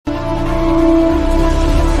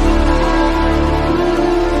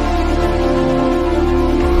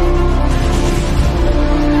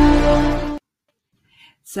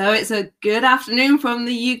So it's a good afternoon from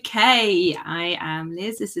the UK. I am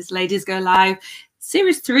Liz. This is Ladies Go Live,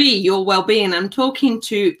 Series 3, Your Wellbeing. I'm talking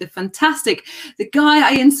to the guy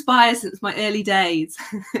I inspire since my early days.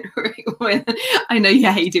 I know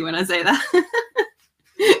you hate it when I say that.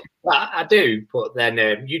 Well, I do, but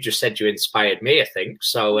then you just said you inspired me, I think.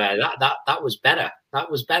 So that was better. That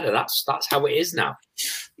was better. That's how it is now.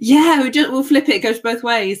 Yeah, we'll flip it. It goes both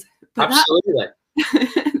ways. But absolutely.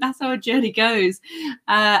 That's how a journey goes.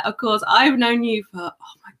 Of course, I've known you for,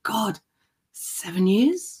 oh my God, 7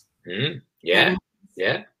 years? Yeah.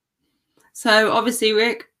 So obviously,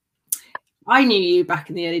 Rick, I knew you back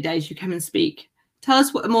in the early days. You came and speak. Tell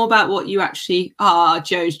us more about what you actually are.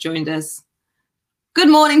 Joe's joined us. Good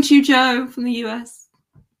morning to you, Joe, from the US.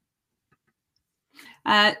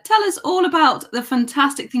 Tell us all about the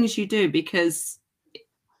fantastic things you do, because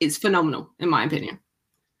it's phenomenal, in my opinion.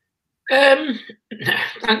 Thank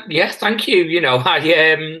you. You know,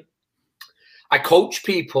 I coach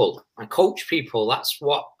people. That's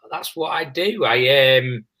what I do.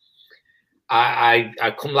 I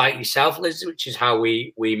come like yourself, Liz, which is how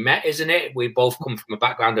we met, isn't it? We both come from a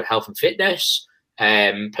background of health and fitness,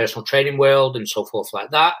 personal training world, and so forth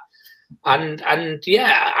like that. And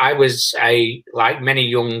yeah, I was like many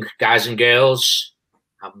young guys and girls.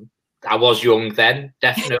 I was young then,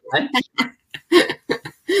 definitely.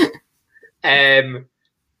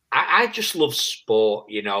 I just love sport,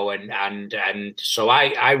 you know, and so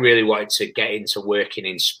I really wanted to get into working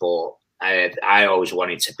in sport. I always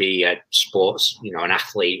wanted to be a sports, you know, an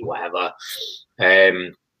athlete, whatever.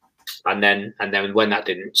 And then when that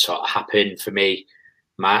didn't sort of happen for me,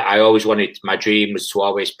 my dream was to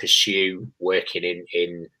always pursue working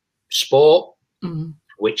in sport,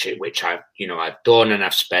 which I've done, and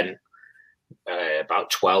I've spent about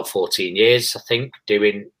 12, 14 years, I think,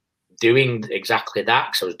 doing exactly that,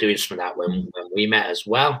 because I was doing some of that when we met as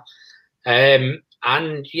well.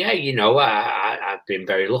 And yeah, you know, I've been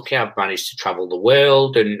very lucky. I've managed to travel the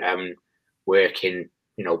world and work in,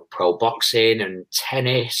 you know, pro boxing and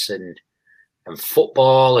tennis and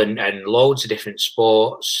football and loads of different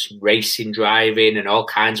sports, racing, driving, and all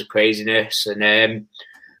kinds of craziness. And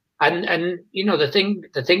you know, the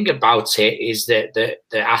thing about it is that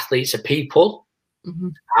the athletes are people,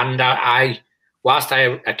 and whilst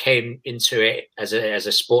I came into it as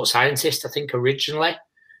a sports scientist, I think originally,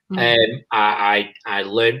 I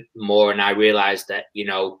learned more, and I realised that, you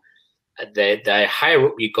know, the higher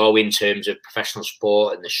up you go in terms of professional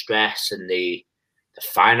sport and the stress and the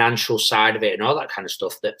financial side of it and all that kind of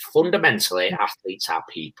stuff, that fundamentally athletes are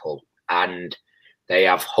people, and they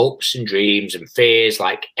have hopes and dreams and fears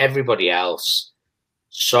like everybody else.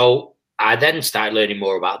 So I then started learning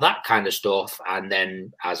more about that kind of stuff. And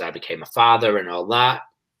then as I became a father and all that,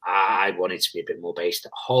 I wanted to be a bit more based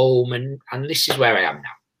at home. And this is where I am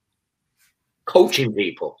now. Coaching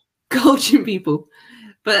people.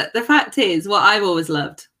 But the fact is, what I've always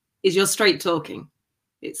loved is your straight talking.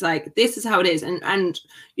 It's like, this is how it is. And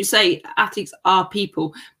you say athletes are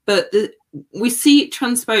people, but we see it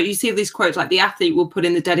transposed. You see these quotes like, the athlete will put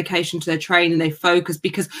in the dedication to their training, they focus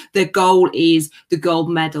because their goal is the gold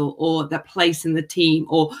medal or their place in the team,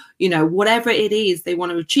 or, you know, whatever it is they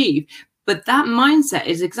want to achieve. But that mindset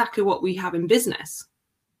is exactly what we have in business.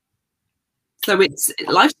 So it's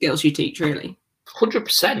life skills you teach, really.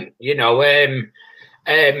 100%. You know, I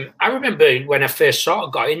remember when I first sort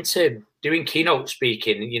of got into doing keynote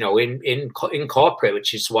speaking, you know, in corporate,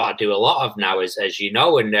 which is what I do a lot of now, as you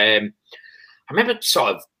know. And I remember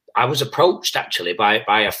I was approached actually by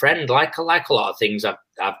a friend, like a lot of things I've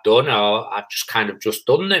done, or I've just kind of just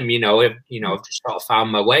done them, I've just sort of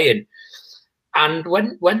found my way. And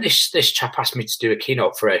when this chap asked me to do a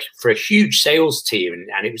keynote for a huge sales team,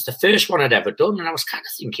 and it was the first one I'd ever done, and I was kind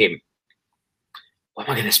of thinking, what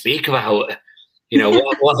am I going to speak about? You know,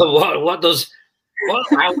 what does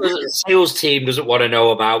a sales team doesn't want to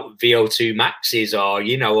know about VO2 maxes or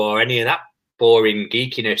any of that boring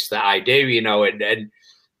geekiness that I do, and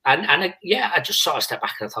I just sort of stepped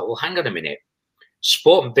back and I thought, well, hang on a minute.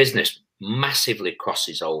 Sport and business massively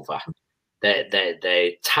crosses over.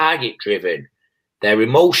 They're target driven. They're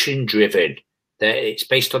emotion driven. It's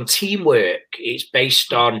based on teamwork. It's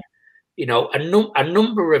based on, a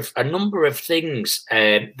number of things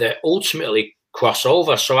that ultimately cross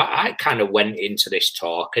over. So I kind of went into this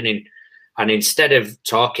talk, and instead of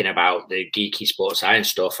talking about the geeky sports science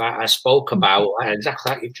stuff, I spoke about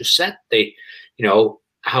exactly like you've just said,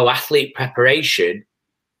 how athlete preparation,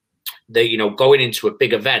 going into a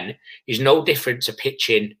big event is no different to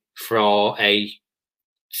pitching for a.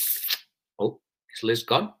 Oh, is Liz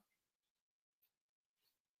gone?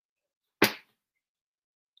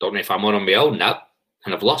 Don't know if I'm on my own now.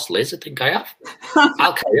 And I've lost Liz. I think I have.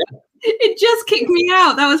 I'll carry on. It just kicked me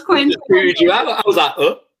out. That was quite interesting. You have? I was like,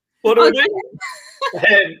 oh, what do I do?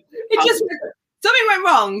 It just something went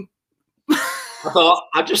wrong. I thought,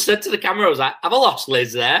 I just said to the camera, I was like, have I lost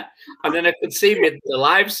Liz there? And then I could see me, the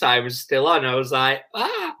live sign was still on. I was like,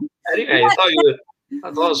 Anyway,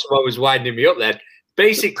 I thought someone was winding me up then.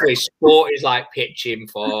 Basically, sport is like pitching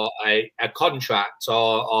for a contract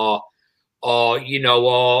or you know,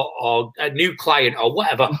 or a new client or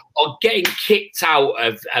whatever, or getting kicked out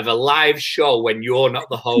of a live show when you're not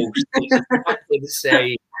the host. It's exactly the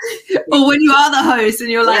same. Or when you are the host and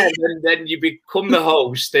you're like, and then you become the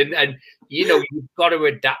host, and you know, you've got to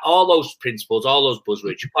adapt all those principles, all those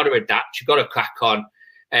buzzwords. You've got to adapt. You've got to crack on.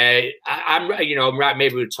 I'm right.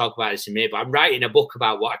 Maybe we'll talk about this in a minute, but I'm writing a book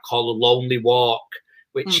about what I call a lonely walk,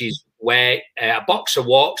 which is where a boxer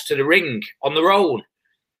walks to the ring on their own,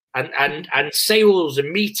 and sales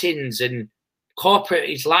and meetings and corporate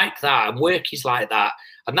is like that, and work is like that.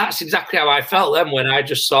 And that's exactly how I felt then when I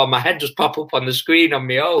just saw my head just pop up on the screen on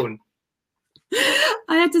my own.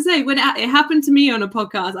 I have to say, when it happened to me on a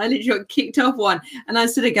podcast, I literally got kicked off one, and I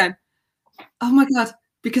stood there going, oh my God,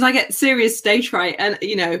 because I get serious stage fright, and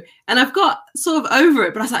you know, and I've got sort of over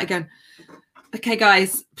it, but I started going, okay,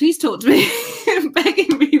 guys, please talk to me,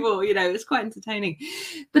 begging people, you know, it's quite entertaining.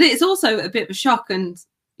 But it's also a bit of a shock, and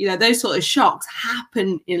you know, those sort of shocks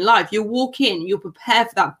happen in life. You walk in, you're prepared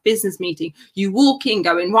for that business meeting. You walk in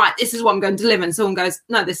going, right, this is what I'm going to deliver. And someone goes,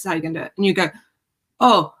 no, this is how you're going to do it. And you go,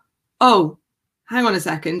 oh, hang on a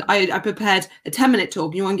second. I prepared a 10-minute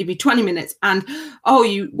talk. You want to give me 20 minutes. And, oh,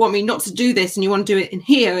 you want me not to do this and you want to do it in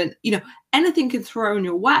here. And, you know, anything can throw in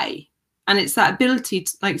your way. And it's that ability,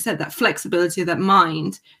 to, like you said, that flexibility of that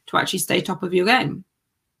mind to actually stay top of your game.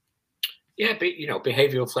 Yeah, but, you know,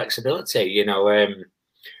 behavioral flexibility, you know,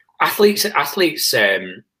 athletes,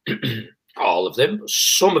 all of them,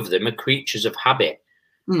 some of them are creatures of habit.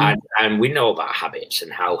 And we know about habits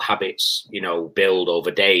and how habits, you know, build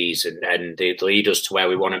over days and they lead us to where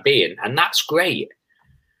we want to be. And that's great.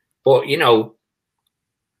 But, you know,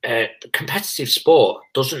 competitive sport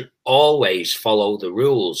doesn't always follow the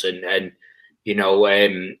rules. And you know,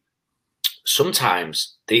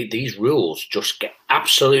 sometimes these rules just get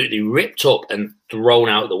absolutely ripped up and thrown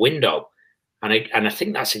out the window. And I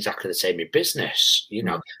think that's exactly the same in business. You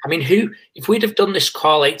know, I mean, if we'd have done this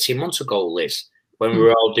call 18 months ago, Liz, when we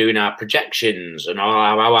were all doing our projections and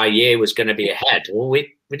how our year was going to be ahead, well,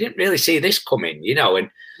 we didn't really see this coming, you know.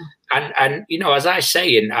 And you know, as I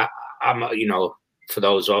say, and I'm, you know, for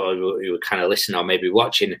those who are kind of listening or maybe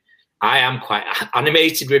watching, I am quite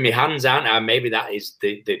animated with my hands, aren't I? Maybe that is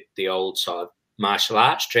the old sort of martial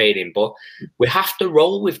arts training, but we have to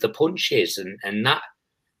roll with the punches, and that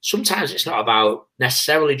sometimes it's not about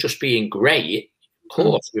necessarily just being great. Of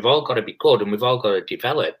course, we've all got to be good and we've all got to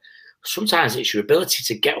develop. Sometimes it's your ability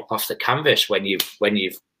to get up off the canvas when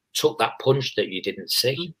you've took that punch that you didn't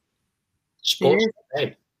see. Sports,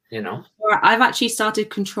 you know. I've actually started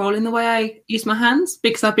controlling the way I use my hands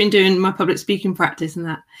because I've been doing my public speaking practice and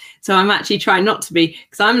that. So I'm actually trying not to be,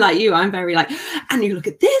 because I'm like you, I'm very like, and you look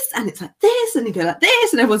at this and it's like this and you go like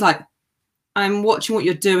this, and everyone's like, I'm watching what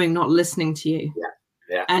you're doing, not listening to you.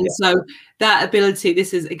 Yeah. And so that ability,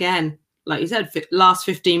 this is again, like you said, last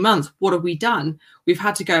 15 months, what have we done? We've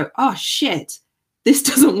had to go, oh shit, this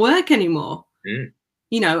doesn't work anymore.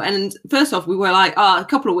 You know, and first off, we were like, a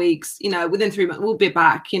couple of weeks, you know, within 3 months, we'll be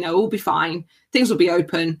back, you know, we'll be fine. Things will be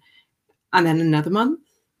open. And then another month,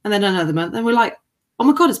 and then another month. And we're like, oh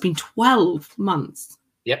my God, it's been 12 months.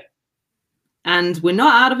 Yep. And we're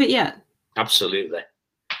not out of it yet. Absolutely.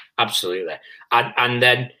 And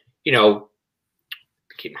then, you know,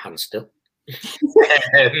 keep my hands still.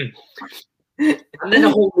 And then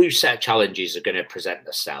a whole new set of challenges are going to present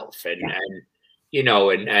themselves, and you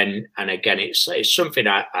know, and again, it's something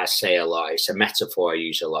I say a lot. It's a metaphor I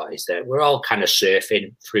use a lot. Is that we're all kind of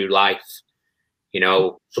surfing through life. You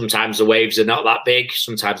know, sometimes the waves are not that big.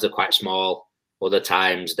 Sometimes they're quite small. Other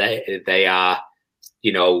times they are,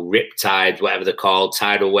 you know, riptides, whatever they're called,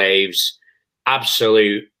 tidal waves,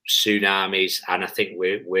 absolute tsunamis. And I think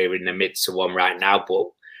we're in the midst of one right now, but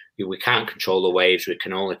we can't control the waves. We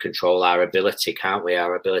can only control our ability, can't we?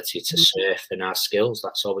 Our ability to surf and our skills.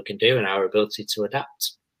 That's all we can do, and our ability to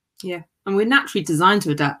adapt. Yeah. And we're naturally designed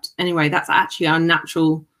to adapt. Anyway, that's actually our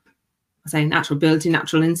natural ability,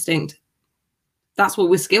 natural instinct. That's what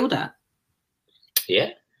we're skilled at.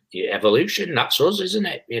 Yeah. Evolution, that's us, isn't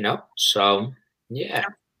it? You know? So, yeah.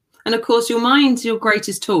 And of course, your mind's your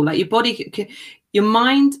greatest tool. Like your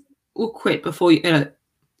mind will quit before you,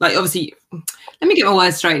 like obviously, let me get my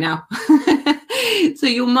words straight now. So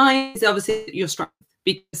your mind is obviously your strength.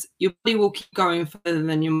 because your body will keep going further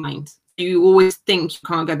than your mind. You always think you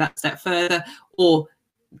can't go that step further, or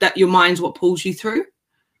that your mind's what pulls you through.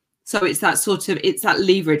 So it's that sort of, it's that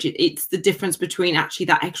leverage. It's the difference between actually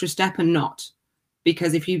that extra step and not.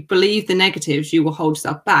 Because if you believe the negatives, you will hold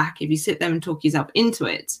yourself back. If you sit there and talk yourself into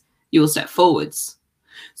it, you will step forwards.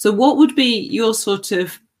 So what would be your sort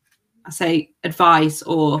of, I say, advice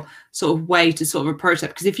or sort of way to sort of approach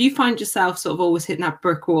that? Because if you find yourself sort of always hitting that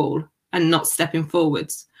brick wall and not stepping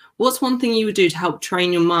forwards, what's one thing you would do to help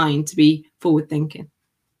train your mind to be forward thinking?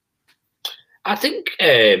 I think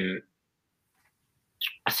I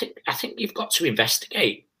think you've got to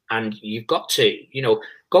investigate, and you've got to, you know,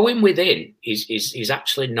 going within is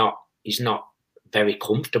actually not very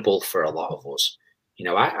comfortable for a lot of us. You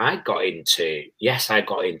know, I got into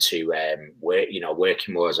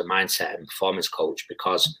working more as a mindset and performance coach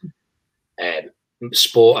because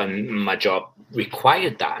sport and my job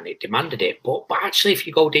required that and it demanded it. But actually, if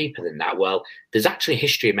you go deeper than that, well, there's actually a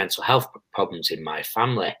history of mental health problems in my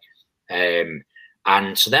family.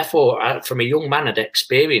 And so therefore, from a young man, I'd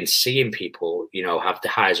experienced seeing people, you know, have the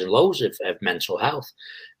highs and lows of mental health.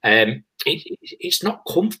 It's not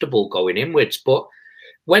comfortable going inwards, but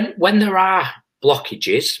when there are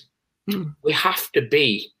blockages, we have to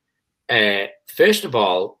be, first of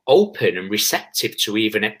all, open and receptive to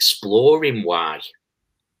even exploring why.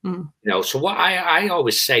 You know, so what I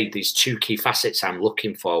always say, these two key facets I'm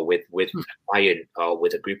looking for with a client or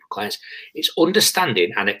with a group of clients, it's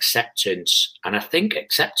understanding and acceptance. And I think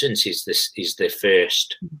acceptance is the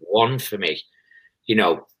first one for me. You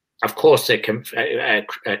know, of course, a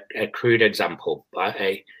crude example,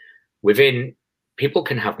 within people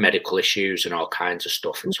can have medical issues and all kinds of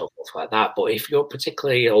stuff and so forth like that. But if you're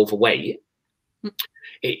particularly overweight,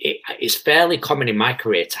 it's fairly common in my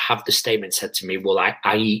career to have the statement said to me, well,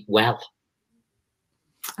 I eat well.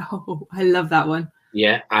 Oh, I love that one.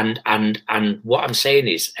 Yeah. And what I'm saying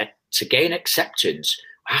is, to gain acceptance,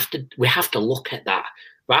 we have to look at that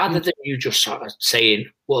rather than you just sort of saying,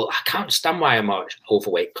 well, I can't understand why I'm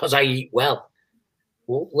overweight because I eat well.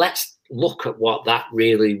 Well, let's look at what that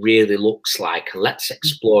really, really looks like and let's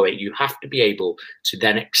explore it. You have to be able to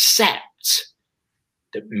then accept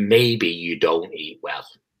that maybe you don't eat well.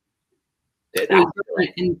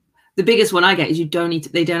 And the biggest one I get is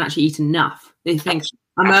they don't actually eat enough. They think,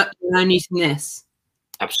 I'm only eating this.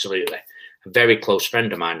 Absolutely. A very close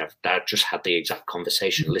friend of mine, I just had the exact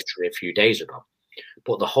conversation literally a few days ago.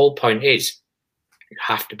 But the whole point is, you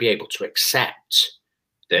have to be able to accept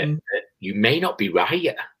that you may not be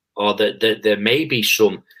right, or that there may be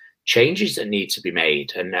some changes that need to be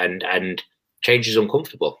made, and change is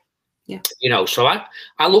uncomfortable. Yeah. You know, so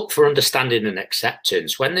I look for understanding and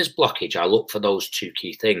acceptance. When there's blockage, I look for those two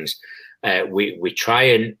key things. We try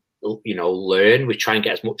and, you know, learn. We try and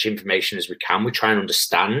get as much information as we can. We try and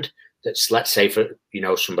understand. That's, let's say, for, you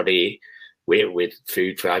know, somebody with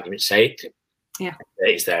food, for argument's sake. Yeah.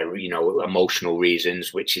 Is there, you know, emotional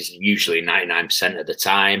reasons, which is usually 99% of the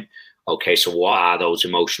time. Okay, so what are those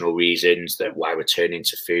emotional reasons that why we're turning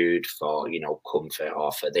to food for, you know, comfort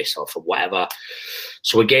or for this or for whatever?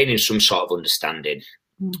 So we're gaining some sort of understanding.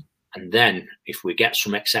 And then if we get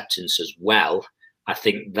some acceptance as well, I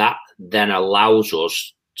think that then allows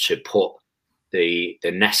us to put the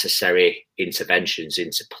necessary interventions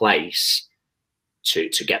into place to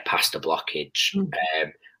get past the blockage.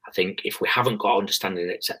 I think if we haven't got understanding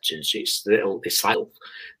and acceptance, it's this like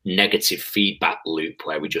negative feedback loop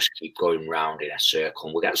where we just keep going round in a circle,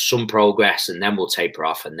 and we'll get some progress and then we'll taper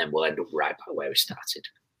off and then we'll end up right back where we started.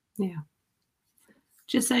 Yeah.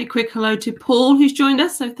 Just say a quick hello to Paul, who's joined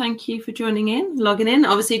us. So thank you for joining in, logging in.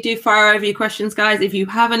 Obviously, do fire over your questions, guys, if you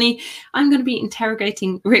have any. I'm going to be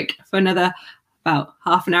interrogating Rick for another about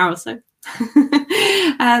half an hour or so.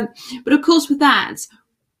 But of course, with that,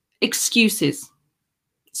 excuses.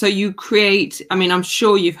 So you create, I mean, I'm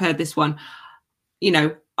sure you've heard this one, you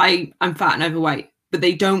know, I'm fat and overweight, but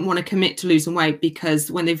they don't want to commit to losing weight because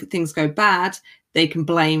when things go bad, they can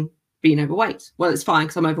blame being overweight. Well, it's fine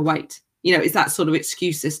because I'm overweight. You know, it's that sort of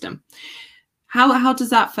excuse system. How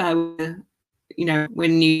does that fare with, you know,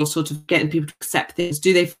 when you're sort of getting people to accept things?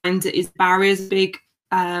 Do they find it is barriers a big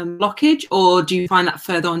blockage, or do you find that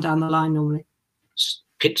further on down the line normally?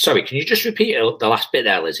 Sorry, can you just repeat the last bit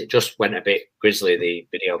there, Liz? It just went a bit grizzly, the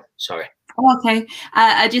video. Sorry. Oh, okay.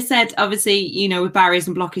 I just said, obviously, you know, with barriers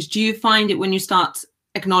and blockage, do you find it when you start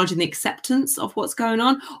acknowledging the acceptance of what's going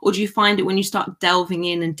on, or do you find it when you start delving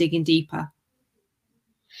in and digging deeper?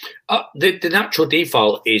 The natural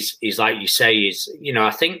default is like you say, is, you know,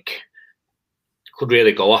 I think could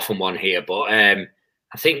really go off on one here, but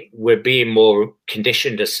I think we're being more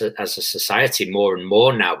conditioned as a society more and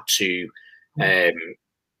more now to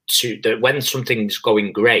To that when something's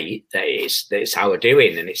going great, that it's our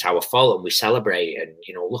doing and it's our fault and we celebrate and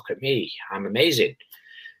look at me, I'm amazing.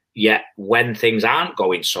 Yet when things aren't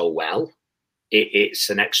going so well, it's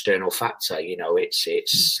an external factor.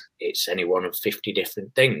 It's any one of 50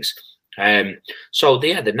 different things. So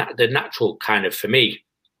yeah, the natural kind of, for me,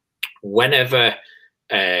 whenever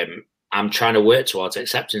I'm trying to work towards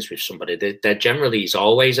acceptance with somebody, there generally is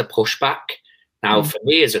always a pushback. Now, for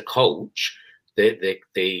me as a coach, the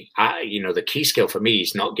key skill for me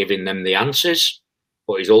is not giving them the answers,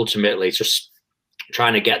 but is ultimately just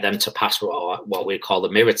trying to get them to pass what we call the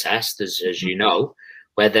mirror test, as you know,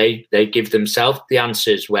 where they give themselves the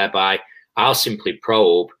answers, whereby I'll simply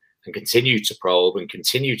probe and continue to probe and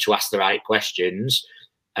continue to ask the right questions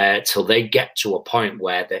till they get to a point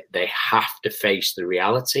where they have to face the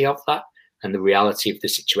reality of that and the reality of the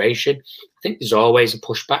situation. I think there's always a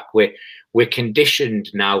pushback. We're conditioned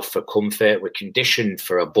now for comfort. We're conditioned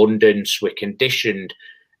for abundance. We're conditioned,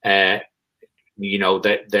 that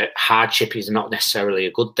hardship is not necessarily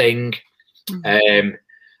a good thing. And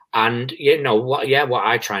what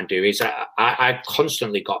I try and do is I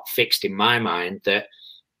constantly got fixed in my mind that,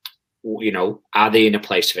 are they in a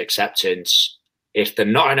place of acceptance? If they're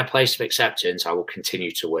not in a place of acceptance, I will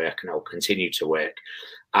continue to work and I will continue to work.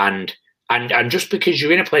 And just because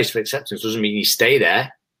you're in a place of acceptance doesn't mean you stay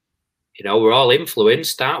there. We're all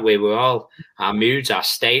influenced, aren't we? We're all, our moods, our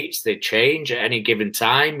states, they change at any given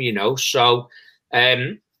time, So,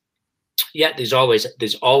 there's always a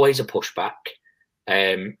pushback.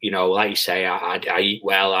 Like you say, I eat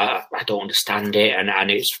well, I don't understand it.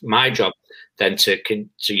 And it's my job then to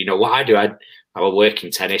what I do. I will work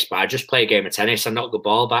in tennis, but I just play a game of tennis. I knock the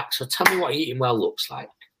ball back. So tell me what eating well looks like.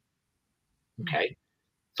 Okay.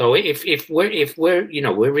 So if we're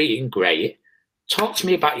eating great, talk to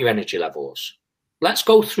me about your energy levels. Let's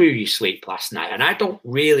go through your sleep last night. And I don't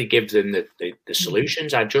really give them the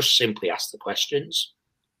solutions. I just simply ask the questions.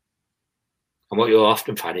 And what you'll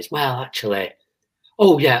often find is, actually,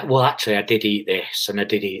 I did eat this and I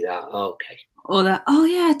did eat that. Oh, okay. Or that,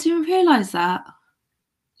 I didn't realise that.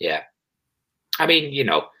 Yeah. I mean,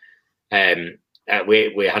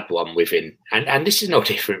 we had one within, and this is no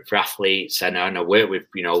different for athletes. And I work with,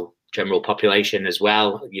 general population as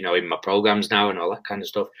well, in my programs now and all that kind of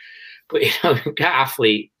stuff. But that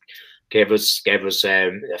athlete gave us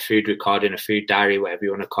a food recording, a food diary, whatever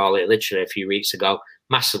you want to call it, literally a few weeks ago.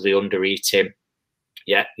 Massively under eating,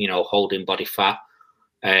 holding body fat,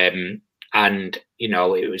 and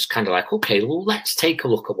it was kind of like, okay, well, let's take a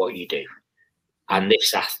look at what you do. And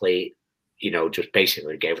this athlete, just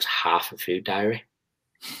basically gave us half a food diary.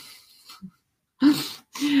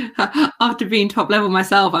 After being top level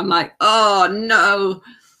myself, I'm like, oh no,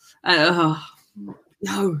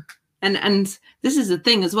 no. And this is the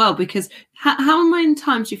thing as well, because how many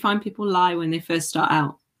times do you find people lie when they first start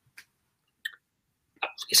out?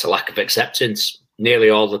 It's a lack of acceptance. Nearly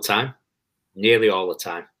all the time.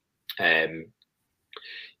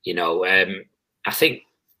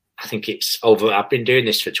 I think it's over. I've been doing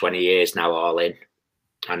this for 20 years now, all in,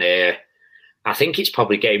 and I think it's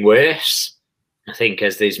probably getting worse. I think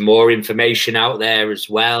as there's more information out there as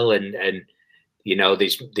well, and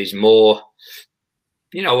there's more.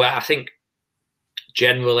 I think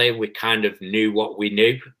generally we kind of knew what we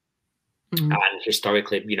knew, and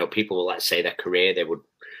historically, people, let's say their career, they would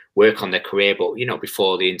work on their career, but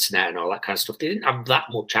before the internet and all that kind of stuff, they didn't have that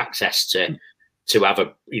much access to have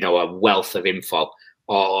a wealth of info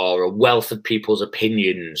or a wealth of people's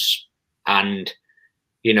opinions, and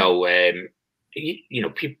people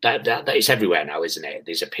that it's everywhere now, isn't it?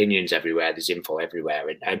 There's opinions everywhere, there's info everywhere,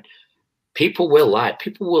 and people will lie.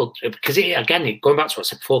 People will, because again, going back to what I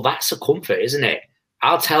said before, that's a comfort, isn't it?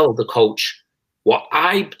 I'll tell the coach what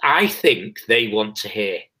I think they want to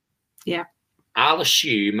hear. Yeah. I'll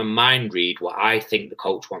assume and mind read what I think the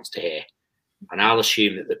coach wants to hear. And I'll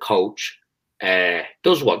assume that the coach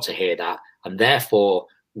does want to hear that, and therefore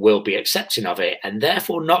will be accepting of it, and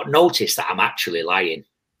therefore not notice that I'm actually lying.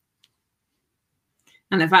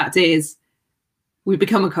 And the fact is, we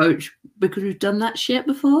become a coach because we've done that shit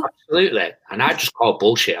before. Absolutely. And I just call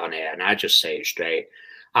bullshit on it, and I just say it straight.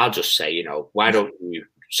 I'll just say, why don't you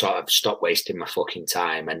sort of stop wasting my fucking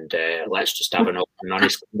time, and let's just have an open and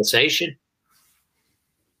honest conversation.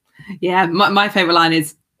 Yeah, my favourite line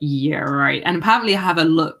is, yeah, right. And apparently I have a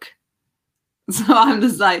look. So I'm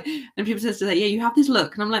just like, and people just say, yeah, you have this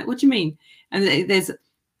look. And I'm like, what do you mean? And there's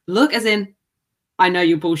look as in, I know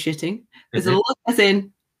you're bullshitting. There's a look as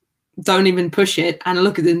in, don't even push it. And a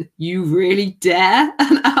look as in, you really dare?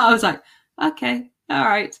 And I was like, okay, All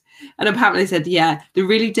right. And apparently they said, yeah, the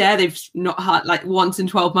really dare they've not had like once in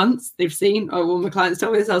 12 months they've seen. Or one of my clients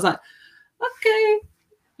told me this. I was like, okay.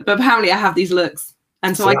 But apparently I have these looks.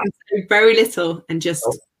 And so I can say very little and just.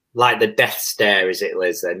 Like the death stare, is it,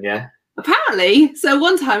 Liz, then, yeah? Apparently. So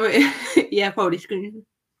one time, yeah, probably.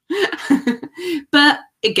 But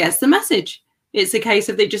it gets the message. It's a case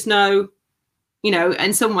of they just know, you know,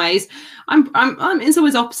 in some ways, I'm in some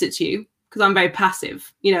ways opposite to you because I'm very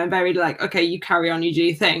passive, you know, very like, okay, you carry on, you do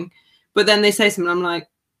your thing. But then they say something, I'm like,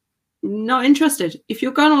 not interested. If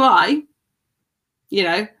you're going to lie, you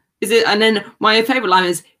know, is it? And then my favorite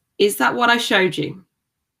line is that what I showed you?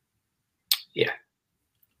 Yeah.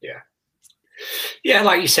 Yeah. Yeah.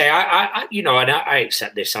 Like you say, I you know, and I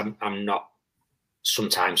accept this. I'm not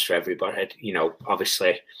sometimes for everybody, you know,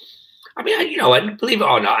 obviously. I mean, you know, and believe it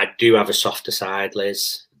or not, I do have a softer side,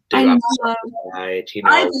 Liz. I know. Side, you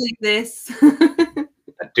know, I believe this.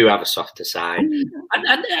 I do have a softer side,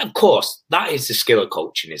 and of course that is the skill of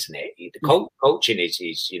coaching, isn't it? The coaching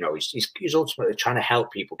is you know, he's ultimately trying to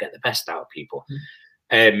help people get the best out of people.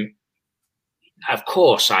 Of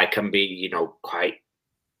course, I can be, you know, quite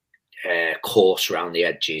coarse around the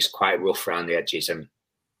edges, quite rough around the edges, and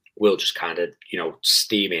will just kind of, you know,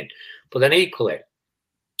 steam in. But then equally,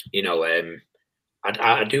 you know,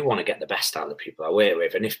 I do want to get the best out of the people I work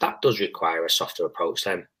with, and if that does require a softer approach,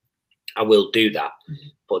 then I will do that.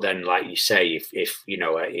 But then, like you say, if you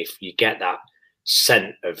know, if you get that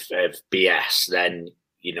scent of BS, then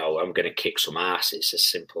you know I'm going to kick some ass. It's as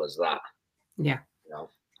simple as that. Yeah. You know?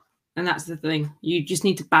 And that's the thing. You just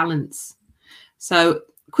need to balance. So,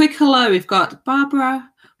 quick hello. We've got Barbara.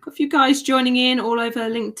 Got a few guys joining in all over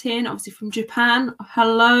LinkedIn, obviously from Japan.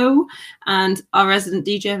 Hello. And our resident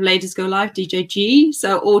DJ of Ladies Go Live, DJ G.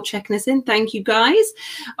 So all checking us in. Thank you, guys.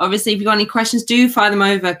 Obviously, if you've got any questions, do fire them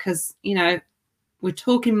over because, you know, we're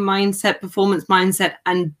talking mindset, performance mindset,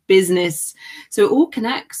 and business. So it all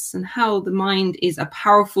connects and how the mind is a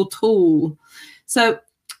powerful tool. So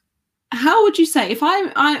how would you say, if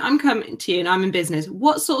I'm coming to you and I'm in business,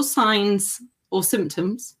 what sort of signs or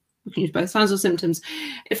symptoms, we can use both signs or symptoms,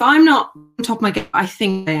 if I'm not on top of my game, I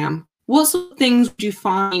think I am, what sort of things would you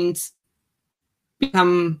find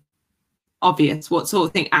become obvious? What sort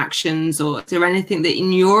of thing, actions, or is there anything that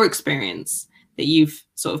in your experience that you've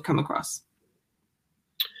sort of come across?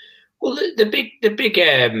 Well, the big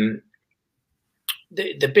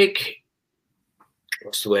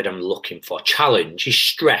what's the word I'm looking for? Challenge is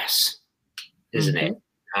stress, isn't it?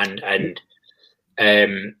 And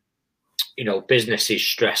you know, business is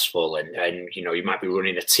stressful, and you know, you might be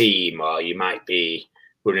running a team, or you might be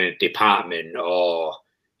running a department, or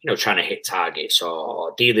you know, trying to hit targets,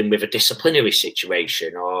 or dealing with a disciplinary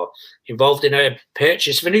situation, or involved in a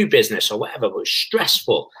purchase of a new business, or whatever. But it's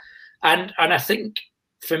stressful, and I think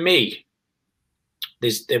for me,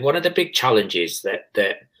 there's one of the big challenges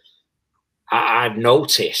that I've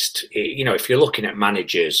noticed, you know, if you're looking at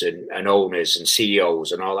managers and owners and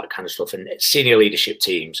CEOs and all that kind of stuff, and senior leadership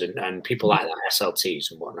teams and people like that,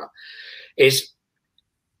 SLTs and whatnot, is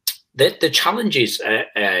that the challenges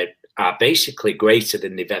are basically greater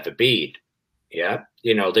than they've ever been. Yeah,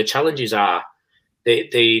 you know, the challenges are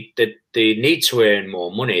they need to earn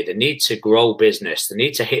more money, they need to grow business, they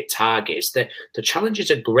need to hit targets. The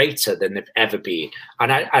challenges are greater than they've ever been,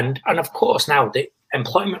 and of course now the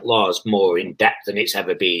employment law is more in depth than it's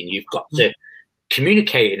ever been. You've got to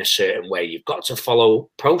communicate in a certain way. You've got to follow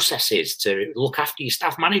processes to look after your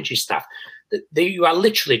staff, manage your staff. You are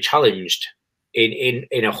literally challenged in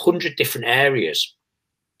 100 different areas.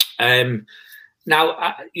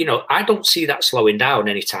 Now, you know, I don't see that slowing down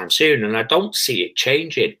anytime soon, and I don't see it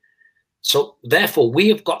changing. So therefore, we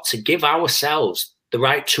have got to give ourselves the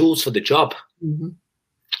right tools for the job.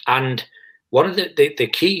 And one of the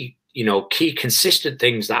key, you know, key consistent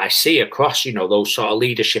things that I see across, you know, those sort of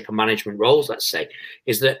leadership and management roles, let's say,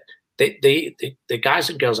 is that the guys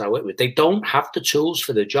and girls I work with, they don't have the tools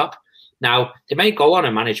for the job. Now, they may go on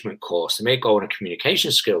a management course, they may go on a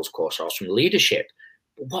communication skills course or some leadership,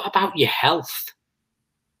 but what about your health?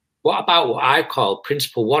 What about what I call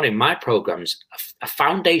Principle 1 in my programs, a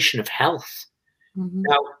foundation of health?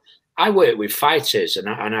 Now, I work with fighters and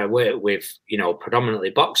I work with, you know,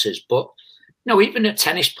 predominantly boxers, but you know, even a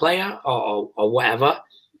tennis player or whatever,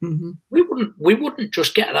 we wouldn't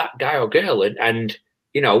just get that guy or girl and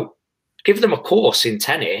you know, give them a course in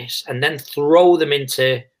tennis and then throw them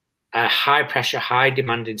into a high pressure, high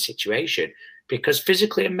demanding situation, because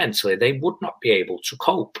physically and mentally they would not be able to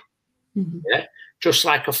cope. Yeah? Just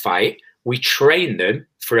like a fight, we train them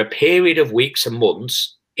for a period of weeks and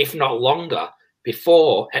months, if not longer,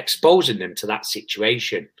 before exposing them to that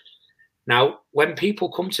situation. Now, when people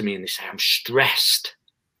come to me and they say, I'm stressed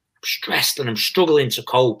and I'm struggling to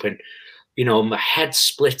cope, and, you know, my head's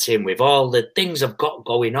splitting with all the things I've got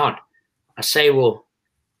going on, I say, well,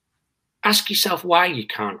 ask yourself why you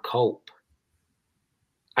can't cope.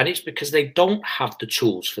 And it's because they don't have the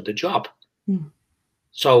tools for the job.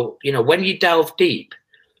 So, you know, when you delve deep,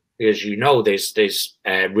 as you know, there's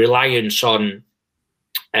reliance on,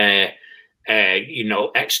 you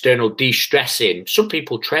know, external de-stressing. Some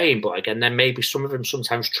people train, but again, then maybe some of them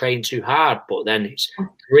sometimes train too hard, but then it's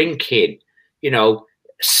drinking, you know,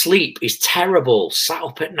 sleep is terrible, sat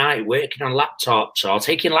up at night working on laptops or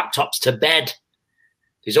taking laptops to bed.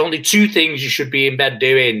 There's only two things you should be in bed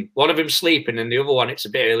doing. One of them sleeping, and the other one, it's a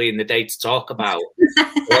bit early in the day to talk about. You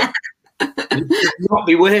should not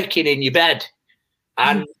be working in your bed.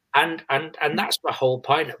 And that's the whole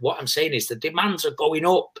point. What I'm saying is the demands are going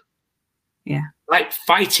up. Yeah. Like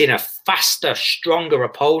fighting a faster, stronger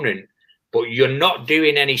opponent, but you're not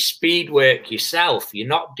doing any speed work yourself. You're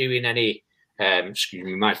not doing any, excuse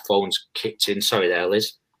me, my phone's kicked in. Sorry there,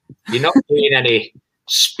 Liz. You're not doing any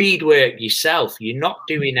speed work yourself. You're not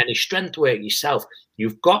doing any strength work yourself.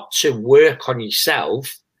 You've got to work on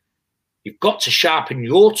yourself. You've got to sharpen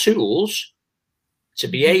your tools to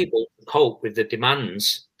be able to cope with the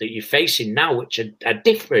demands that you're facing now, which are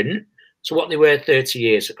different to what they were 30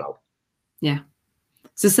 years ago. Yeah.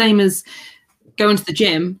 It's the same as going to the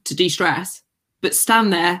gym to de-stress, but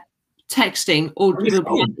stand there texting or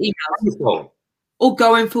emails, or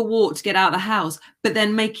going for a walk to get out of the house, but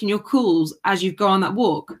then making your calls as you go on that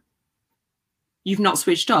walk. You've not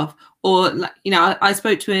switched off. Or, you know, I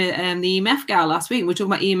spoke to the EMF gal last week. We're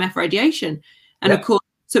talking about EMF radiation. And of course,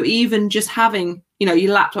 so even just having, you know,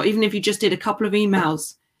 your laptop, even if you just did a couple of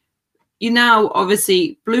emails, you now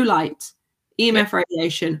obviously blue light, EMF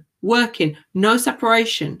radiation, working, no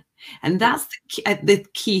separation. And that's the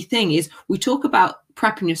key thing is we talk about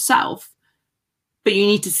prepping yourself, but you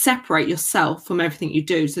need to separate yourself from everything you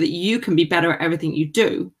do so that you can be better at everything you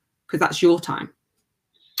do, because that's your time.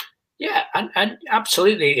 Yeah, and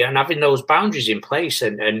absolutely. And having those boundaries in place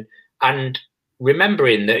and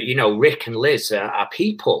remembering that, you know, Rick and Liz are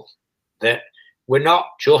people, that we're not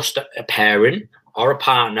just a parent or a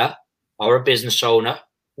partner or a business owner.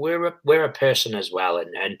 We're a person as well.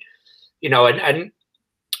 And you know, and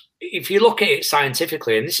if you look at it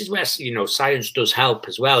scientifically, and this is where, you know, science does help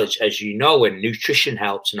as well, as you know, and nutrition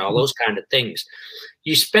helps and all those kind of things.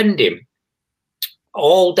 You spend him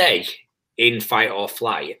all day in fight or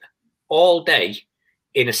flight, all day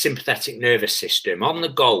in a sympathetic nervous system, on the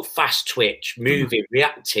go, fast twitch, moving,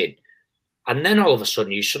 reacting. And then all of a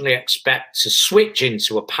sudden you suddenly expect to switch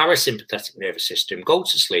into a parasympathetic nervous system, go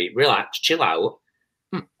to sleep, relax, chill out.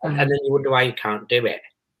 And then you wonder why you can't do it.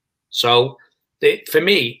 So for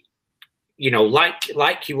me, you know,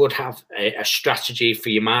 like you would have a strategy for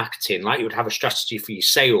your marketing, like you would have a strategy for your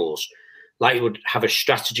sales, like you would have a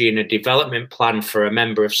strategy and a development plan for a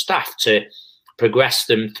member of staff to progress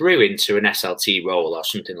them through into an SLT role or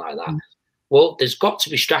something like that. Well, there's got to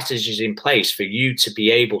be strategies in place for you to be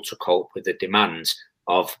able to cope with the demands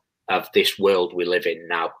of this world we live in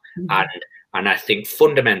now. And I think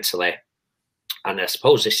fundamentally, and I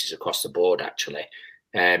suppose this is across the board actually,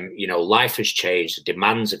 you know, life has changed, the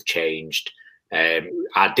demands have changed,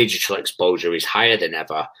 our digital exposure is higher than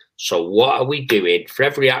ever. So what are we doing? For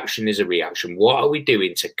every action is a reaction. What are we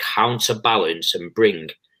doing to counterbalance and bring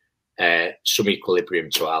some equilibrium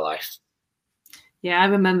to our life? Yeah, I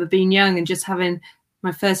remember being young and just having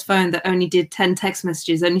my first phone that only did 10 text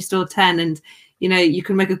messages, only stored 10. And, you know, you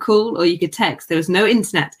could make a call or you could text. There was no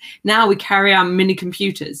internet. Now we carry our mini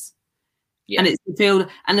computers. And it's the field.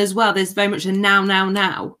 And as well, there's very much a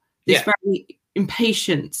now. This very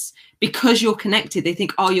impatience because you're connected. They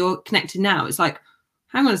think, oh, you're connected now. It's like,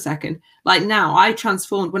 hang on a second. Like now I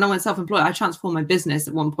transformed, when I went self-employed, I transformed my business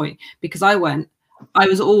at one point because I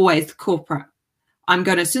was always corporate. I'm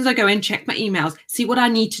going to, as soon as I go in, check my emails, see what I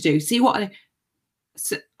need to do, so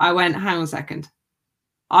I went, hang on a second.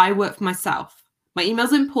 I work for myself. My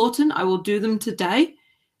emails are important. I will do them today.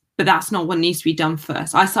 But that's not what needs to be done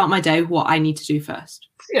first. I start my day with what I need to do first.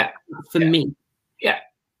 For me.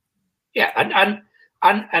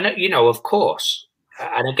 And you know, of course,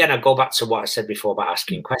 and again, I go back to what I said before about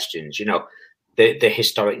asking questions. You know, the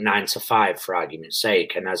historic 9 to 5, for argument's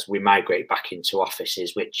sake, and as we migrate back into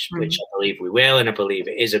offices, which I believe we will, and I believe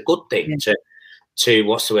it is a good thing to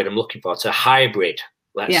what's the word I'm looking for, to hybrid,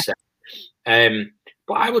 let's say.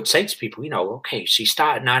 But I would say to people, you know, okay, so you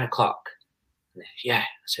start at 9 o'clock. Yeah,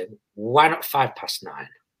 I said, why not 9:05?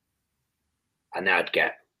 And then I'd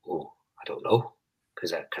get, oh, I don't know,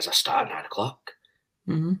 because I start at 9 o'clock.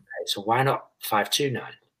 Okay, so why not 9:55?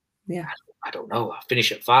 Yeah. I don't know. I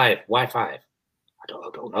finish at 5. Why 5? I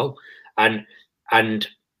don't know. And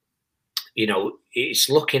you know, it's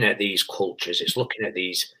looking at these cultures, it's looking at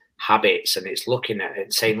these habits, and it's looking at it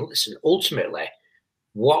and saying, listen, ultimately,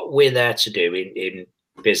 what we're there to do in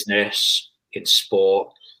business, in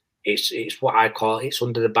sport, it's what I call, it's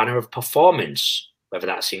under the banner of performance, whether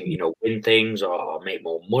that's in, you know, win things or make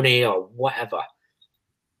more money or whatever.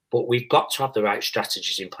 But we've got to have the right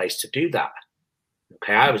strategies in place to do that.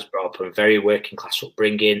 Okay, I was brought up in a very working class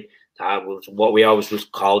upbringing. That was what we always was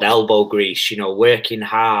called elbow grease, you know, working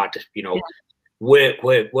hard, you know, work.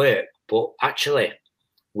 But actually,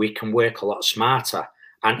 we can work a lot smarter.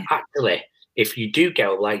 And actually, if you do get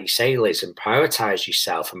up, like you say, Liz, and prioritize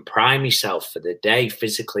yourself and prime yourself for the day,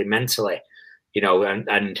 physically, mentally, you know,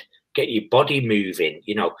 and get your body moving,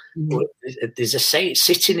 you know, there's a saying,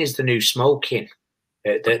 sitting is the new smoking.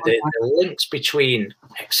 The links between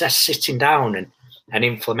excess sitting down and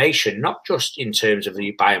inflammation, not just in terms of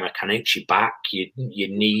the biomechanics, your back, your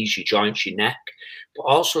knees, your joints, your neck, but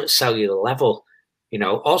also at cellular level, you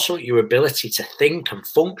know, also your ability to think and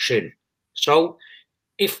function. So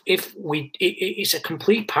it's a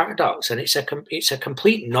complete paradox, and it's a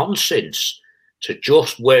complete nonsense to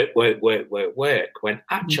just work, when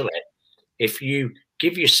actually, if you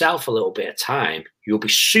give yourself a little bit of time, you'll be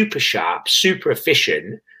super sharp, super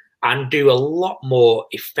efficient, and do a lot more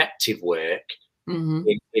effective work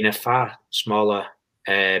in a far smaller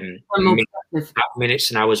minutes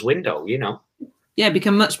and hours window, you know. Yeah,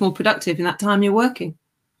 become much more productive in that time you're working.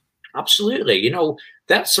 Absolutely. You know,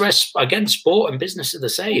 that's where, again, sport and business are the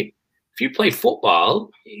same. If you play football,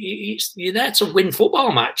 you're there to win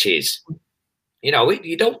football matches. You know,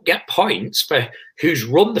 you don't get points for who's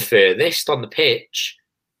run the furthest on the pitch.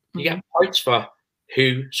 You get points for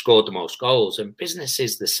who scored the most goals. And business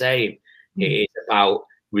is the same. It is about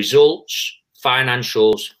results,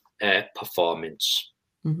 financials, performance.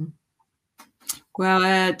 Well,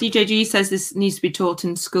 DJG says this needs to be taught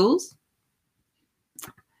in schools.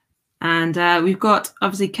 And we've got,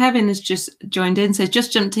 obviously, Kevin has just joined in, says,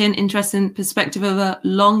 just jumped in, interesting perspective of a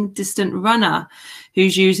long-distance runner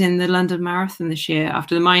who's using the London Marathon this year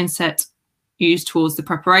after the mindset used towards the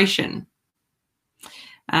preparation.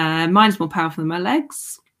 Mine's more powerful than my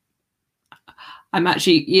legs. I'm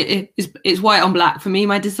actually, it's white on black for me,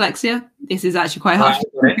 my dyslexia. This is actually quite hard.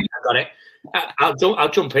 I got it. I'll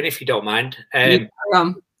jump in if you don't mind.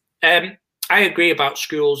 I agree about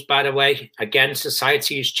schools, by the way. Again,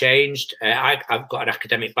 society has changed. I've got an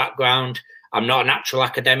academic background. I'm not a natural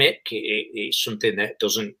academic. It's something that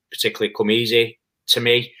doesn't particularly come easy to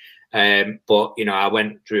me. But, you know, I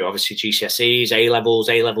went through, obviously, GCSEs, A-levels.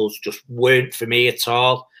 A-levels just weren't for me at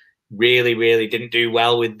all. Really didn't do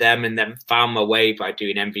well with them, and then found my way by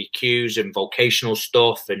doing MVQs and vocational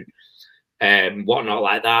stuff and whatnot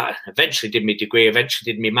like that. Eventually did my degree,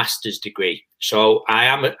 eventually did my master's degree. So I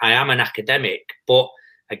am an academic, but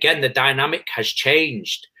again, the dynamic has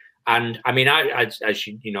changed. And I mean, as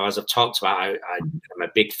you know, as I've talked about, I'm a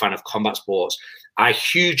big fan of combat sports. I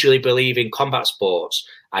hugely believe in combat sports.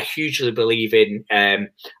 I hugely believe in,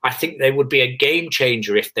 I think they would be a game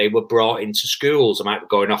changer if they were brought into schools. I might be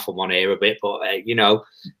going off on one here a bit, but, you know,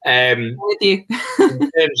 with you.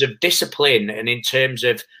 in terms of discipline and in terms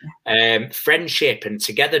of friendship and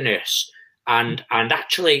togetherness and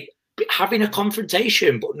actually having a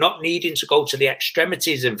confrontation, but not needing to go to the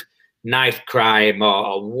extremities of knife crime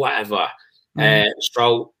or whatever.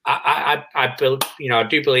 So I build, you know, I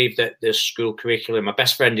do believe that the school curriculum, my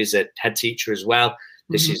best friend is a head teacher as well.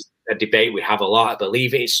 This is a debate we have a lot. I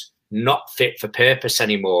believe it's not fit for purpose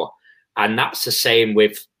anymore. And that's the same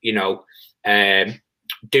with, you know,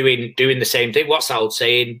 doing the same thing. What's that old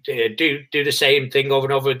saying? Do the same thing over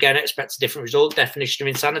and over again, expect a different result. Definition of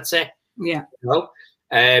insanity. Yeah. You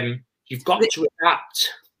know? You've got to adapt.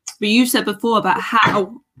 But you said before about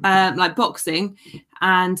how like boxing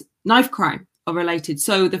and knife crime are related.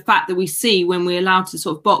 So the fact that we see when we're allowed to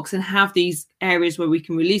sort of box and have these areas where we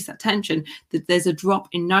can release that tension, that there's a drop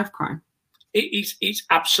in knife crime. It's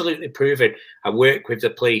absolutely proven. I work with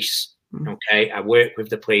the police. Okay, I work with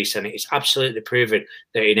the police, and it's absolutely proven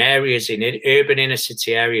that in areas, in urban inner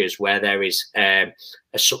city areas where there is a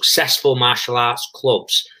successful martial arts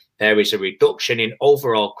clubs, there is a reduction in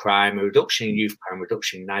overall crime, a reduction in youth crime, a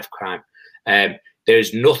reduction in knife crime.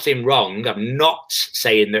 There's nothing wrong. I'm not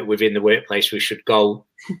saying that within the workplace we should go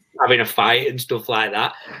having a fight and stuff like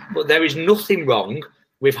that, but there is nothing wrong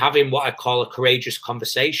with having what I call a courageous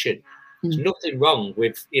conversation. There's nothing wrong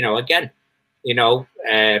with, you know, again, you know,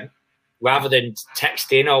 rather than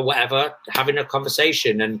texting or whatever, having a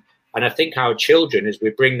conversation. And I think our children, as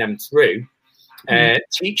we bring them through,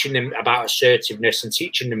 teaching them about assertiveness and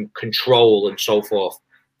teaching them control and so forth.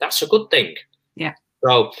 That's a good thing. Yeah.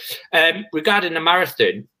 So regarding the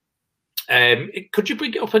marathon, could you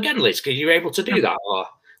bring it up again, Liz? Are you able to do that? Or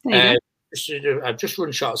I've just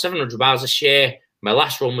run short 700 miles this year. My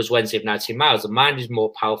last run was Wednesday of 19 miles. The mind is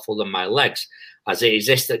more powerful than my legs, as it is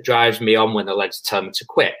this that drives me on when the legs tell me to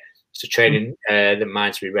quit. So training the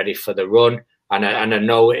mind to be ready for the run. And I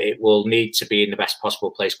know it will need to be in the best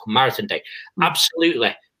possible place come marathon day.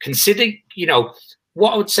 Absolutely. Consider,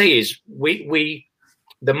 what I would say is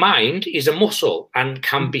the mind is a muscle and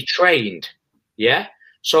can be trained. Yeah.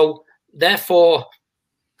 So therefore,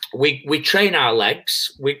 we train our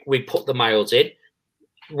legs. We put the miles in.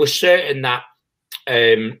 We're certain that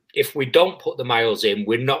if we don't put the miles in,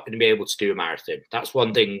 we're not going to be able to do a marathon. That's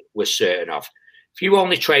one thing we're certain of. If you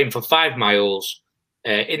only train for 5 miles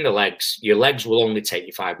in the legs, your legs will only take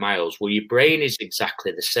you 5 miles. Well, your brain is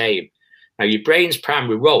exactly the same. Now, your brain's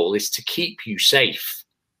primary role is to keep you safe.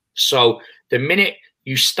 So the minute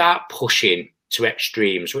you start pushing to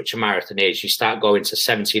extremes, which a marathon is, you start going to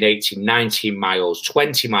 17, 18, 19 miles,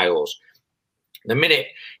 20 miles. The minute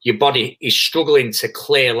your body is struggling to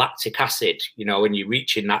clear lactic acid, when you're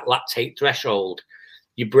reaching that lactate threshold,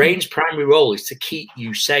 your brain's primary role is to keep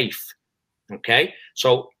you safe. Okay,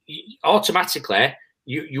 so automatically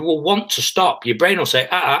you will want to stop. Your brain will say,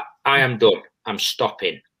 I am done. I'm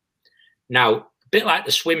stopping. Now, a bit like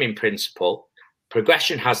the swimming principle,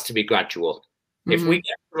 progression has to be gradual. If we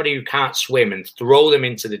get somebody who can't swim and throw them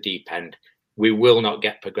into the deep end, we will not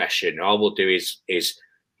get progression. All we'll do is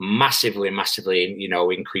massively,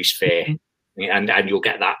 increase fear, and you'll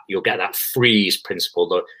get that freeze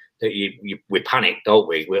principle that we panic, don't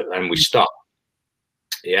we? And we stop.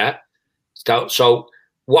 Yeah. So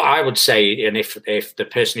what I would say, and if the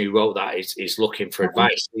person who wrote that is looking for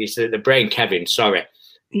advice, is that the brain, Kevin, sorry.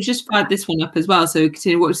 You just fired this one up as well. So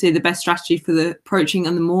continue. What would you say the best strategy for the approaching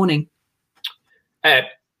in the morning? Well,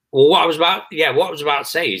 what I was about to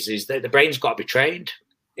say is that the brain's got to be trained.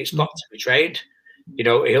 It's got to be trained.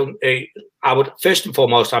 I would, first and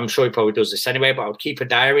foremost, I'm sure he probably does this anyway, but I would keep a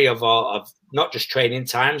diary of not just training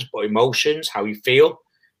times, but emotions, how you feel,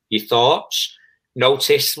 your thoughts.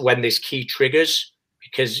 Notice when there's key triggers,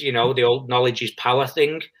 because, the old knowledge is power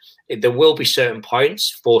thing. There will be certain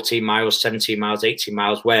points, 14 miles, 17 miles, 18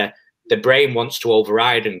 miles, where the brain wants to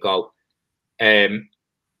override and go,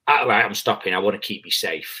 right, I'm stopping. I want to keep you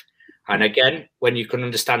safe. And again, when you can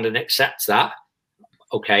understand and accept that,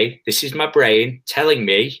 okay, this is my brain telling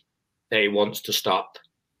me that it wants to stop.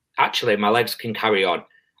 Actually, my legs can carry on.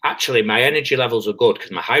 Actually, my energy levels are good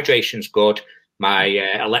because my hydration's good. My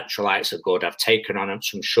electrolytes are good. I've taken on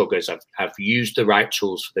some sugars. I've used the right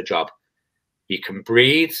tools for the job. You can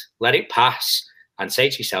breathe, let it pass, and say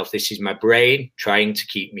to yourself, this is my brain trying to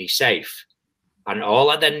keep me safe. And all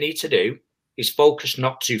I then need to do is focus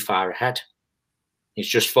not too far ahead. It's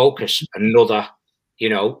just focus another,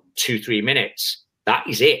 2-3 minutes. That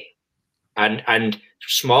is it. And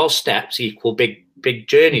small steps equal big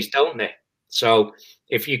journeys, don't they? So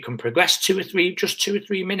if you can progress 2 or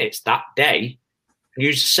 3 minutes that day,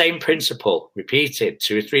 use the same principle, repeated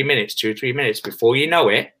 2 or 3 minutes, before you know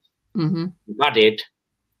it, you've added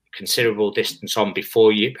considerable distance on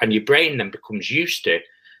before you, and your brain then becomes used to,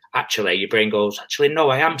 actually, your brain goes, actually, no,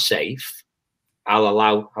 I am safe. I'll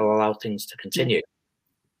allow things to continue.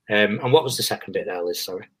 And what was the second bit there, Liz?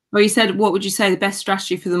 Sorry. Well, you said, what would you say the best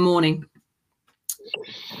strategy for the morning?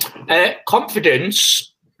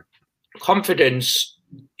 Confidence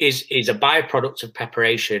is a byproduct of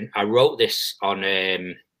preparation. I wrote this on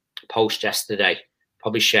a post yesterday.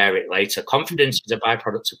 Probably share it later. Confidence is a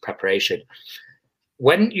byproduct of preparation.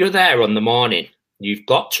 When you're there on the morning, you've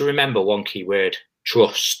got to remember one key word: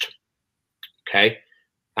 trust. Okay,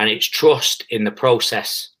 and it's trust in the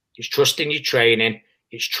process. It's trust in your training.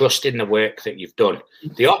 It's trust in the work that you've done.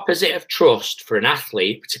 The opposite of trust for an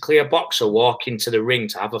athlete, particularly a boxer walking to the ring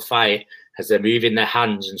to have a fight as they're moving their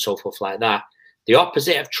hands and so forth like that, the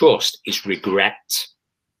opposite of trust is regret.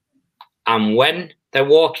 And when they're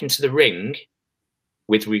walking to the ring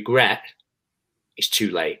with regret, it's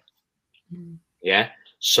too late. Yeah.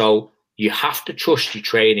 So you have to trust your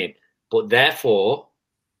training, but therefore,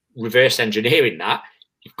 reverse engineering that,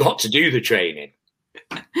 you've got to do the training.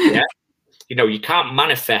 Yeah. You can't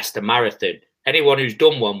manifest a marathon. Anyone who's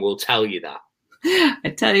done one will tell you that. I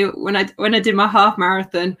tell you, when I did my half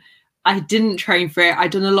marathon, I didn't train for it.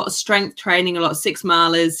 I'd done a lot of strength training, a lot of 6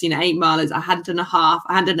 milers, 8 milers. I hadn't done a half.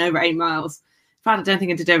 I hadn't done over 8 miles. In fact, I don't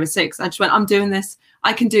think I did over 6. I just went, I'm doing this.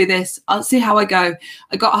 I can do this. I'll see how I go.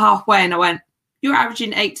 I got halfway and I went, you're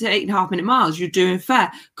averaging 8 to 8.5 minute miles. You're doing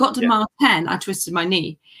fair. Got to mile 10. I twisted my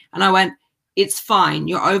knee and I went, it's fine.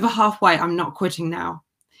 You're over halfway. I'm not quitting now.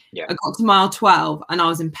 Yeah. I got to mile 12 and I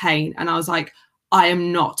was in pain. And I was like, I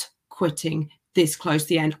am not quitting this close to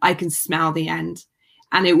the end. I can smell the end.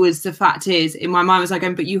 And it was, the fact is, in my mind was like,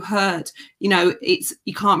 but you hurt, you know,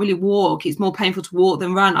 you can't really walk. It's more painful to walk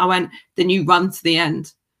than run. I went, then you run to the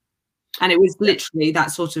end. And it was literally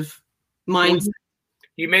that sort of mindset.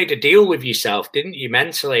 You made a deal with yourself, didn't you,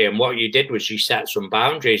 mentally? And what you did was you set some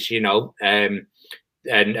boundaries, you know, and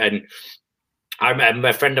I remember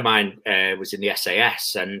a friend of mine was in the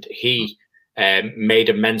SAS, and he made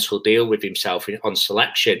a mental deal with himself on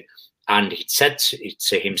selection. And he'd said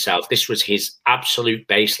to himself, this was his absolute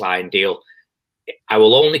baseline deal. I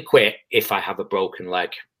will only quit if I have a broken leg.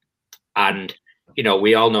 And, you know,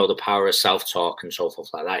 we all know the power of self-talk and so forth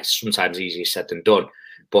like that. It's sometimes easier said than done.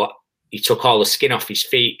 But he took all the skin off his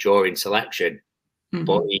feet during selection.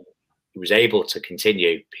 But he was able to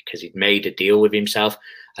continue because he'd made a deal with himself.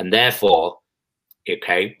 And therefore,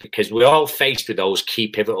 okay, because we're all faced with those key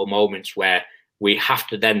pivotal moments where we have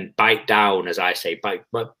to then bite down, as I say,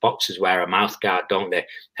 boxers wear a mouth guard, don't they?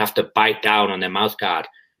 Have to bite down on their mouth guard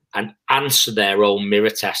and answer their own mirror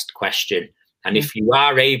test question. And if you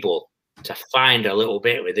are able to find a little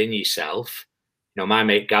bit within yourself, you know, my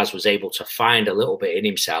mate Gaz was able to find a little bit in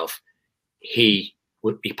himself, he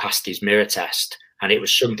would be past his mirror test. And it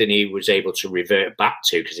was something he was able to revert back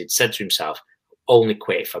to, because he'd said to himself, only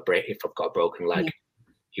quit if I've got a broken leg.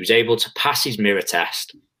 He was able to pass his mirror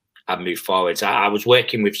test and move forwards. I was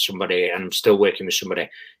working with somebody, and I'm still working with somebody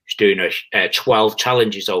who's doing 12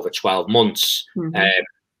 challenges over 12 months. And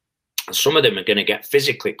some of them are going to get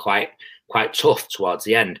physically quite tough towards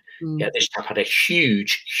the end. Yeah, this chap had a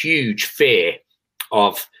huge fear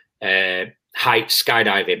of height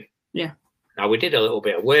skydiving. Yeah. Now, we did a little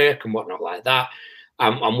bit of work and whatnot like that.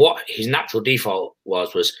 And what his natural default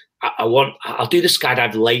was I'll do the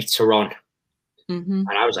skydive later on. And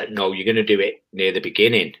I was like, no, you're going to do it near the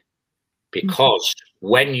beginning, because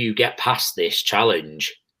when you get past this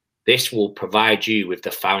challenge, this will provide you with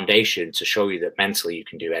the foundation to show you that mentally you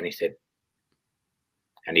can do anything.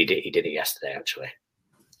 And he did it yesterday, actually.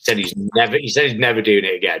 He said he's never doing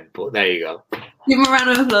it again, but there you go. Give him a round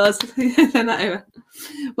of applause. Send that over.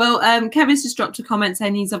 Well, Kevin's just dropped a comment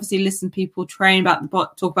saying he's obviously listened to people train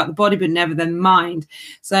about talk about the body, but never their mind.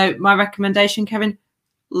 So my recommendation, Kevin,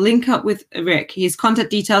 link up with Rick. His contact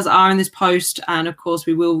details are in this post, and of course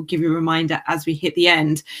we will give you a reminder as we hit the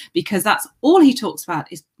end, because that's all he talks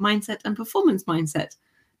about is mindset and performance mindset,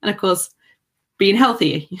 and of course being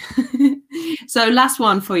healthy. So last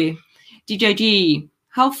one for you, DJG,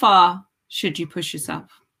 how far should you push yourself?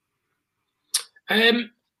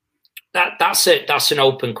 That's it. That's an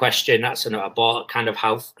open question. That's a ball, kind of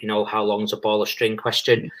how long's a ball of string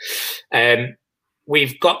question.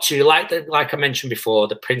 We've got to, like I mentioned before,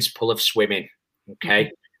 the principle of swimming.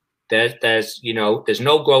 Okay, there's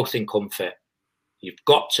no growth in comfort. You've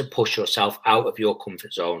got to push yourself out of your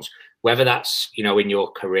comfort zones, whether that's in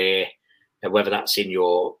your career, whether that's in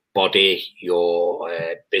your body, your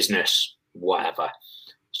business, whatever.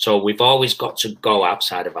 So we've always got to go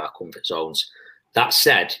outside of our comfort zones. That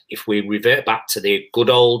said, if we revert back to the good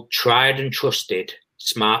old tried and trusted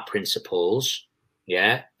SMART principles,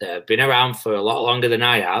 that have been around for a lot longer than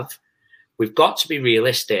I have, we've got to be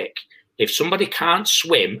realistic. If somebody can't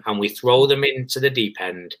swim and we throw them into the deep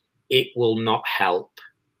end, it will not help.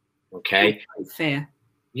 Okay? Fair.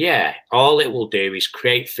 Yeah, all it will do is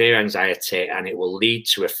create fear, anxiety, and it will lead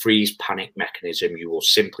to a freeze panic mechanism. You will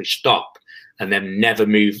simply stop and then never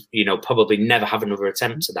move, probably never have another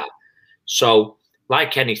attempt at that. So,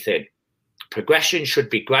 like anything, progression should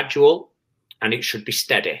be gradual and it should be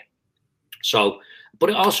steady. So, but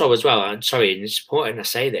it also as well, and sorry, it's important I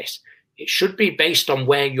say this, it should be based on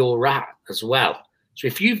where you're at as well. So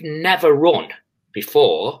if you've never run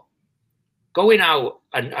before, going out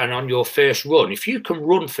and on your first run, if you can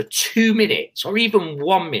run for 2 minutes or even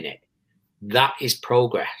 1 minute, that is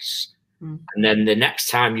progress. And then the next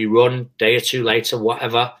time you run, day or two later,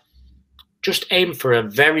 whatever, just aim for a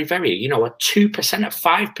very, very, a 2%, a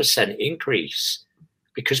 5% increase,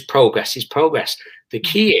 because progress is progress. The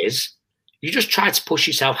key is you just try to push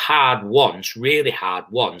yourself hard once, really hard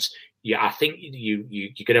once. I think you're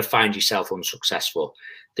going to find yourself unsuccessful.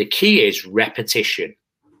 The key is repetition,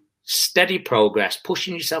 steady progress,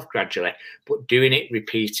 pushing yourself gradually, but doing it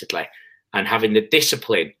repeatedly and having the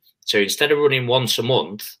discipline. So instead of running once a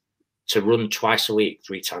month, to run twice a week,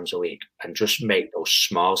 3 times a week, and just make those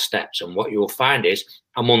small steps. And what you'll find is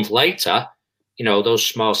a month later, those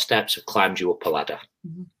small steps have climbed you up a ladder.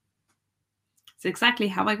 It's exactly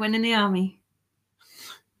how I went in the army.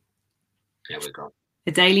 There we go.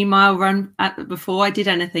 A daily mile run before I did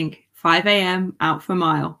anything, 5 a.m. out for a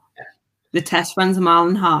mile. Yeah. The test runs 1.5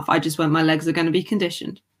 miles. I just went, my legs are going to be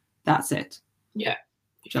conditioned. That's it. Yeah.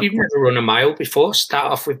 If you've never run a mile before,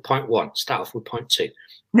 start off with 0.1, start off with 0.2.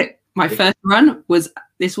 My first run was,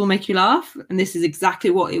 this will make you laugh, and this is exactly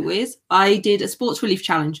what it was. I did a sports relief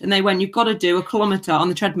challenge, and they went, you've got to do a kilometre on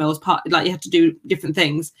the treadmill as part, like you have to do different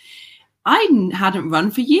things. I hadn't run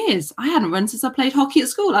for years. I hadn't run since I played hockey at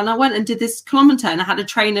school, and I went and did this kilometre, and I had a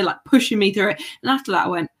trainer like pushing me through it. And after that, I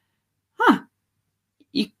went,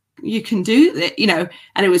 you can do that, you know.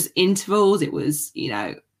 And it was intervals, it was, you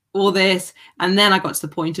know, all this, and then I got to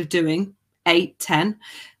the point of doing 8, 10,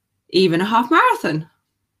 even a half marathon.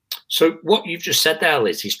 So what you've just said there,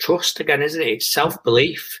 Liz, is trust again, isn't it? It's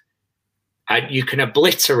self-belief. And you can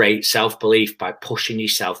obliterate self-belief by pushing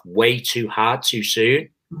yourself way too hard too soon.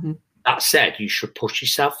 Mm-hmm. That said, you should push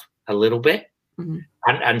yourself a little bit. Mm-hmm.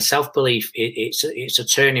 And self-belief, it's a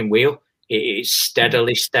turning wheel. It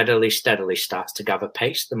steadily starts to gather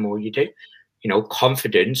pace the more you do. You know,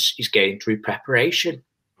 confidence is gained through preparation.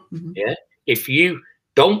 Mm-hmm. Yeah. If you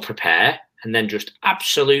don't prepare and then just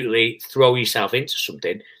absolutely throw yourself into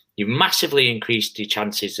something, you've massively increased the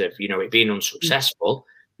chances of, you know, it being unsuccessful.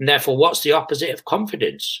 Mm-hmm. And therefore, what's the opposite of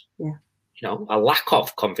confidence? Yeah. You know, a lack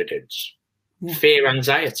of confidence, yeah. Fear,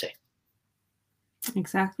 anxiety.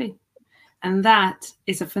 Exactly. And that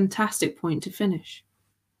is a fantastic point to finish.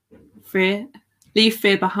 Fear, leave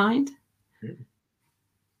fear behind.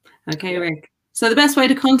 Okay, Rick. So the best way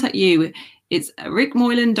to contact you, it's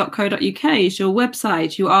rickmoylan.co.uk is your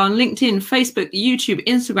website. You are on LinkedIn, Facebook, YouTube,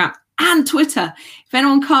 Instagram, and Twitter. If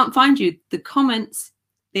anyone can't find you, the comments,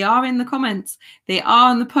 they are in the comments. They are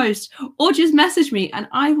on the post. Or just message me and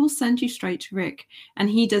I will send you straight to Rick. And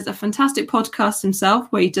he does a fantastic podcast himself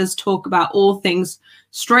where he does talk about all things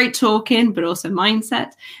straight talking, but also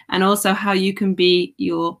mindset, and also how you can be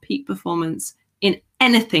your peak performance in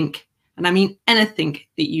anything. And I mean anything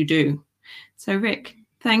that you do. So Rick,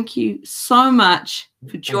 thank you so much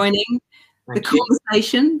for joining the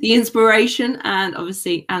conversation, the inspiration, and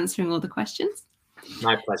obviously answering all the questions.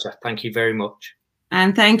 My pleasure. Thank you very much.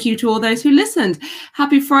 And thank you to all those who listened.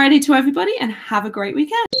 Happy Friday to everybody and have a great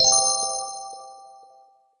weekend.